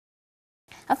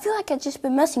I feel like I've just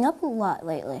been messing up a lot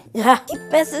lately. Yeah, keep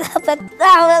messing up at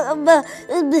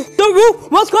The roof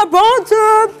must go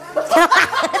bottom!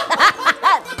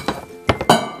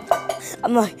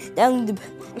 I'm like, down the...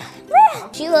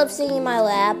 She loves singing in my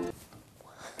lap.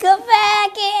 Come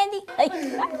back, Andy.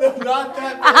 Not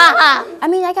that. I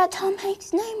mean, I got Tom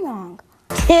Hanks' name wrong.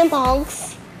 Tim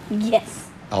Honks. Yes.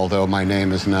 Although my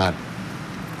name is not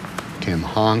Tim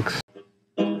Honks.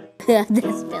 That's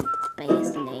the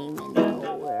best name in the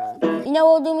whole world. You know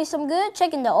what will do me some good?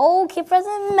 Checking the old Kid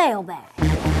President mailbag.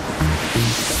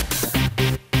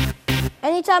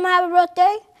 Anytime I have a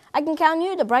birthday, I can count on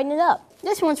you to brighten it up.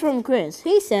 This one's from Chris.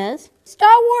 He says, Star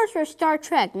Wars or Star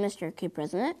Trek, Mr. Kid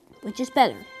President? Which is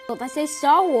better? But if I say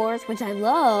Star Wars, which I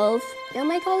love, it'll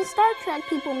make all the Star Trek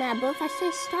people mad. But if I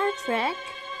say Star Trek,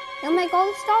 it'll make all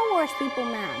the Star Wars people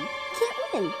mad.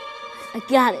 Can't win. I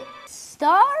got it.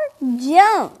 Star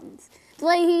Jones. The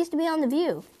lady who used to be on The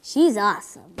View. She's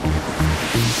awesome.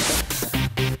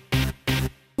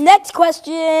 Next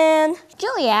question.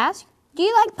 Julie asks, do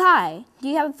you like pie? Do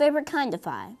you have a favorite kind of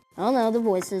pie? Oh no, the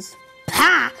voices.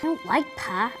 Pie! I don't like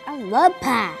pie. I love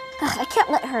pie. Ugh, I can't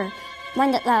let her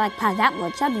mind that I like pie that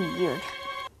much. That'd be weird.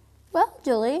 Well,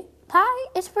 Julie, pie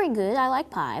is pretty good. I like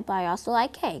pie, but I also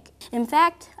like cake. In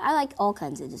fact, I like all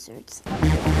kinds of desserts.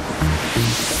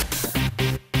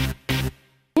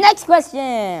 Next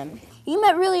question. You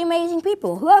met really amazing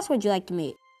people. Who else would you like to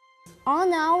meet? Oh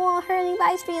no, I won't hurt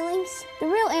anybody's feelings. The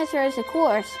real answer is, of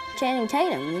course, Channing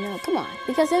Tatum, you know, come on.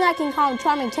 Because then I can call him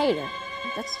Charming Tater.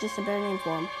 That's just a better name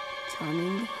for him.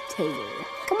 Charming Tater.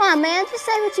 Come on, man, just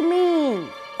say what you mean.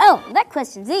 Oh, that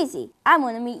question's easy. I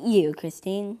want to meet you,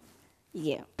 Christine.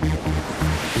 You.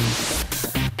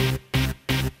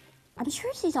 I'm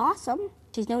sure she's awesome.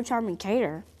 She's no Charming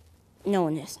Tater. No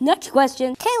one is. Next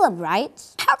question. Caleb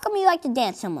writes, how come you like to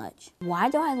dance so much? Why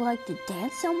do I like to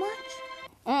dance so much?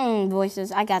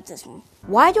 Voices, I got this one.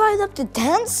 Why do I love to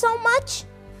dance so much?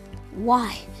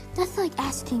 Why? That's like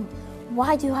asking,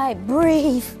 why do I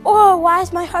breathe? Or why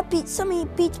is my heart beat so many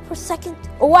beats per second?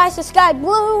 Or why is the sky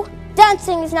blue?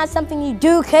 Dancing is not something you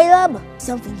do, Caleb. It's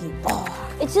something you are.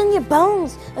 It's in your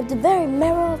bones, of the very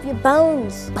marrow of your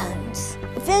bones. Bones.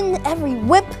 Within every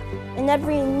whip and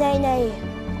every nay-nay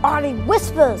are the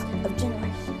whispers of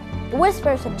generation. The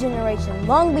whispers of generation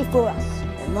long before us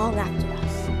and long after us.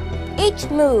 Each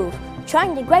move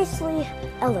trying to gracefully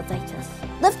elevate us,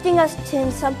 lifting us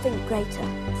to something greater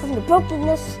from the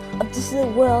brokenness of this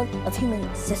little world of human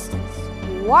existence.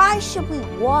 Why should we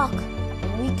walk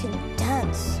when we can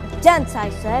dance? Dance, I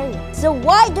say. So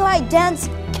why do I dance,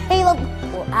 Caleb?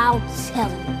 Well, I'll tell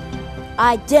you.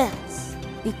 I dance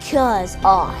because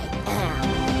I am.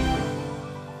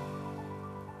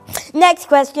 Next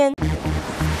question.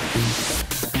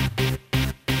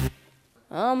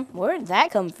 Where did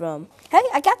that come from? Hey,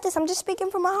 I got this. I'm just speaking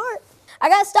from my heart. I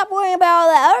gotta stop worrying about all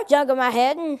that other junk in my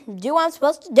head and do what I'm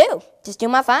supposed to do. Just do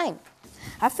my thing.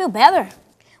 I feel better.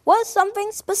 What is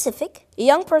something specific a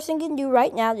young person can do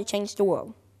right now to change the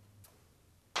world?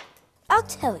 I'll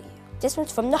tell you. This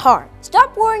one's from the heart.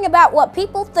 Stop worrying about what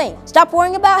people think. Stop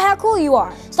worrying about how cool you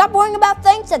are. Stop worrying about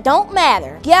things that don't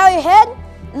matter. Get out of your head.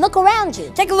 Look around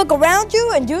you. Take a look around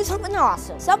you and do something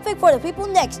awesome. Something for the people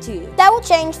next to you. That will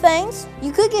change things.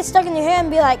 You could get stuck in your head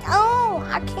and be like, oh,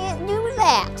 I can't do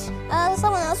that.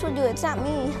 Someone else will do it. It's not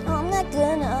me. Oh, I'm not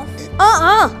good enough.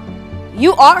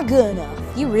 You are good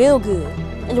enough. You're real good.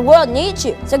 And the world needs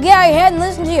you. So get out of your head and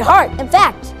listen to your heart. In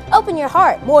fact, open your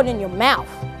heart more than your mouth.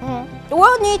 The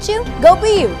world needs you. Go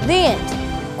be you. The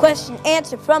end. Question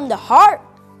answered from the heart.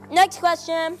 Next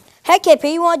question. Hey,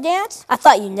 KP, you want to dance? I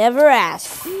thought you never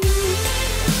asked.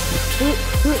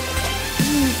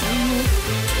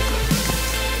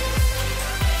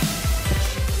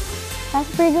 That's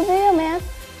a pretty good video, man.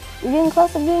 You're getting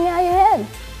close to getting out of your head.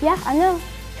 Yeah, I know.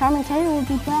 Charming Tater would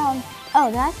be proud. Oh,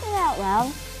 did I say that out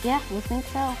loud? Yeah, we think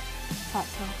so. Thought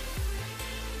so.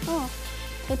 Oh,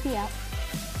 KP out.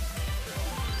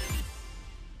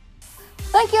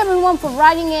 Thank you everyone for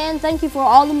writing in. Thank you for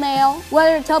all the mail.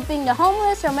 Whether it's helping the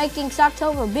homeless or making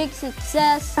Socktober a big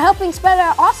success or helping spread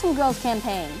our Awesome Girls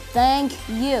campaign. Thank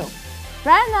you.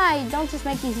 Brad and I don't just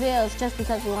make these videos just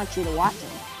because we want you to watch them.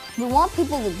 We want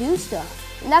people to do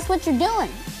stuff. And that's what you're doing.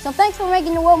 So thanks for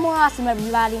making the world more awesome,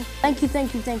 everybody. Thank you,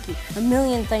 thank you, thank you. A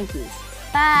million thank yous.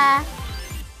 Bye.